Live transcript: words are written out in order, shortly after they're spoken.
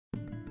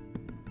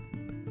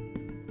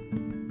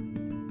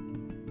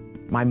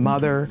My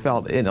mother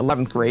felt in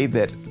 11th grade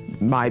that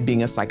my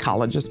being a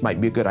psychologist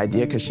might be a good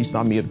idea because she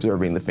saw me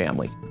observing the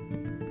family.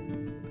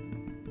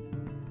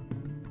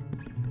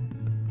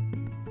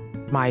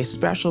 My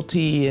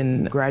specialty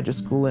in graduate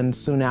school and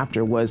soon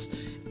after was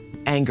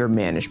anger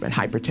management,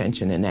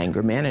 hypertension and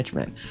anger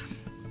management.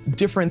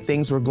 Different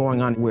things were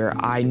going on where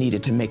I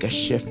needed to make a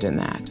shift in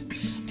that.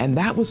 And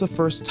that was the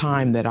first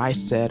time that I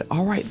said,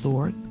 all right,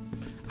 Lord,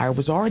 I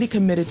was already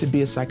committed to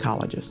be a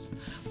psychologist,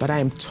 but I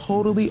am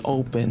totally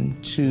open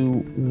to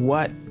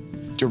what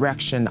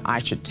direction I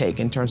should take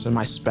in terms of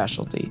my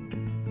specialty.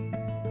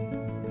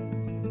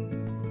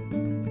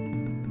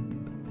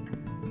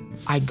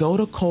 I go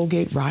to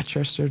Colgate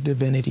Rochester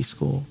Divinity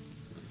School,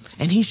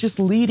 and he's just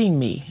leading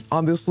me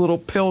on this little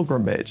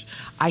pilgrimage.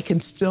 I can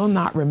still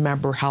not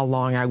remember how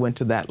long I went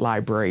to that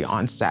library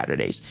on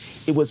Saturdays.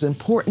 It was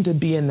important to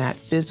be in that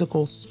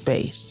physical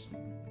space.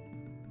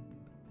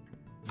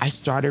 I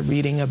started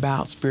reading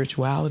about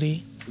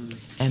spirituality,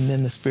 and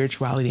then the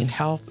spirituality and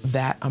health,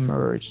 that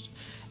emerged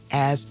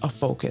as a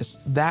focus.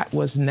 That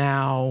was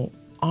now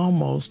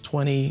almost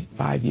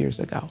 25 years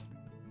ago.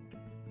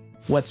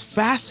 What's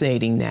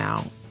fascinating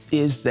now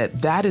is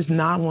that that is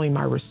not only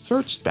my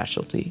research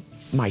specialty,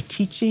 my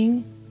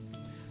teaching,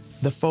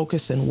 the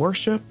focus in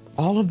worship,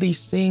 all of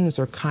these things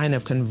are kind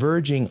of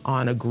converging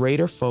on a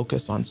greater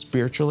focus on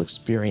spiritual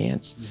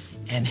experience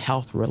and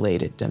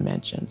health-related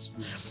dimensions.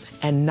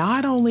 And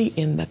not only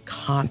in the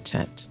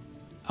content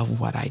of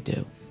what I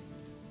do,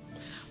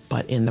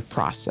 but in the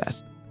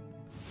process.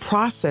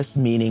 Process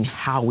meaning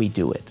how we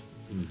do it.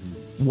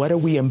 What are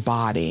we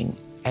embodying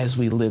as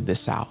we live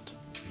this out?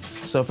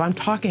 So if I'm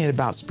talking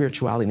about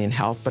spirituality and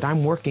health, but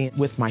I'm working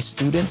with my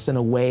students in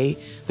a way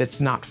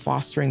that's not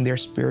fostering their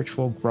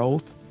spiritual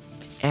growth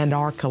and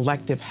our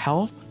collective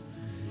health,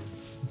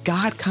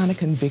 God kind of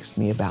convicts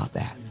me about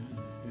that.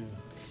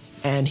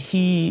 And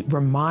he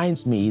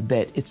reminds me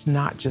that it's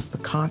not just the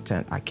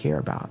content I care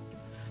about.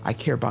 I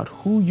care about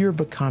who you're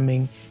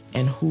becoming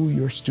and who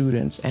your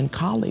students and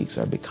colleagues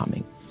are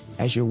becoming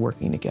as you're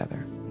working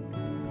together.